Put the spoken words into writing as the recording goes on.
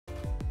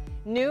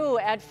New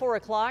at 4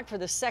 o'clock for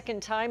the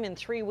second time in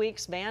 3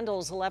 weeks,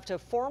 vandals left a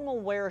formal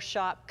wear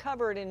shop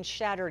covered in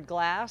shattered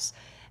glass.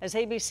 As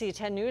ABC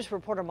 10 News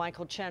reporter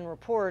Michael Chen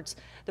reports,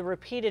 the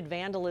repeated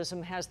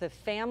vandalism has the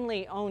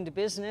family-owned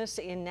business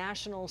in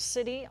National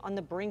City on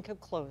the brink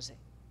of closing.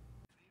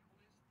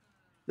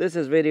 This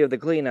is video of the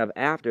cleanup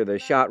after the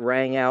shot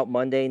rang out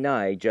Monday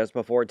night just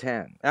before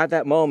 10. At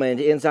that moment,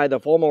 inside the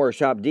formalwear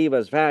shop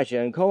Divas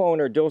Fashion,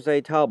 co-owner Dulce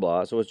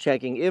Tablas was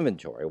checking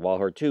inventory while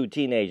her two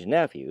teenage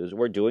nephews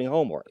were doing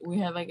homework. We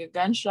had like a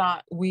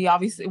gunshot. We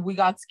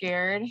got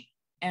scared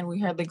and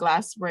we heard the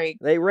glass break.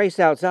 They raced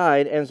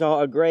outside and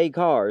saw a gray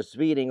car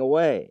speeding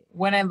away.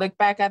 When I look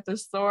back at the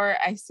store,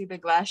 I see the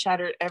glass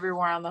shattered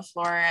everywhere on the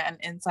floor and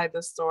inside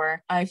the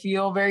store. I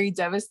feel very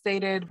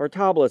devastated. For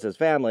Tablas'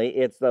 family,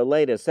 it's the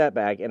latest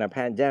setback in a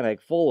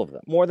pandemic full of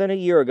them. More than a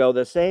year ago,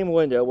 the same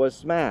window was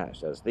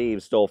smashed as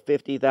thieves stole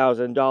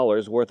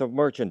 $50,000 worth of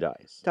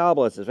merchandise.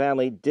 Tablas'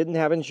 family didn't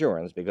have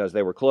insurance because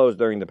they were closed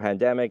during the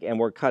pandemic and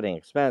were cutting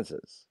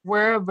expenses.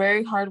 We're a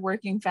very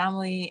hardworking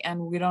family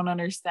and we don't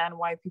understand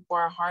why people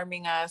are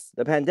harming us.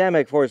 The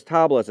pandemic forced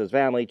Tablas'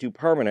 family to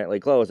permanently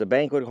close a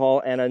banquet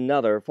hall and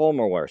another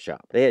formalwear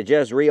shop. They had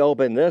just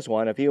reopened this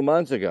one a few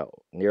months ago,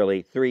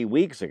 nearly 3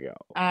 weeks ago.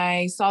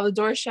 I saw the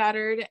door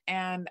shattered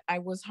and I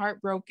was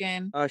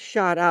heartbroken. A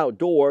shot-out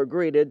door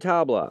greeted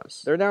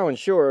Tablas. They're now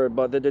insured,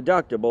 but the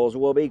deductibles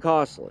will be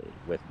costly.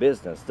 With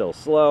business still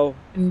slow,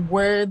 And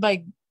we're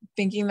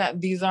thinking that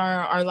these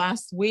are our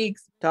last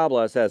weeks.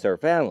 Tablas says her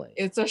family,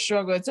 It's a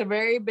struggle. It's a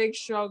very big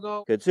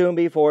struggle. Could soon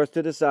be forced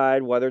to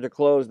decide whether to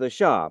close the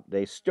shop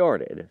they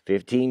started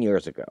 15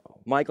 years ago.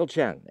 Michael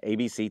Chen,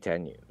 ABC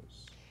 10 News.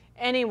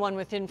 Anyone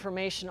with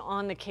information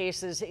on the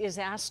cases is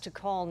asked to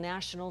call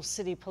National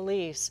City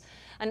Police.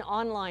 An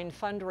online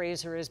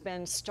fundraiser has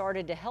been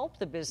started to help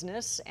the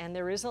business, and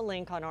there is a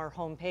link on our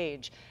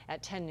homepage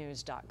at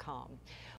 10news.com.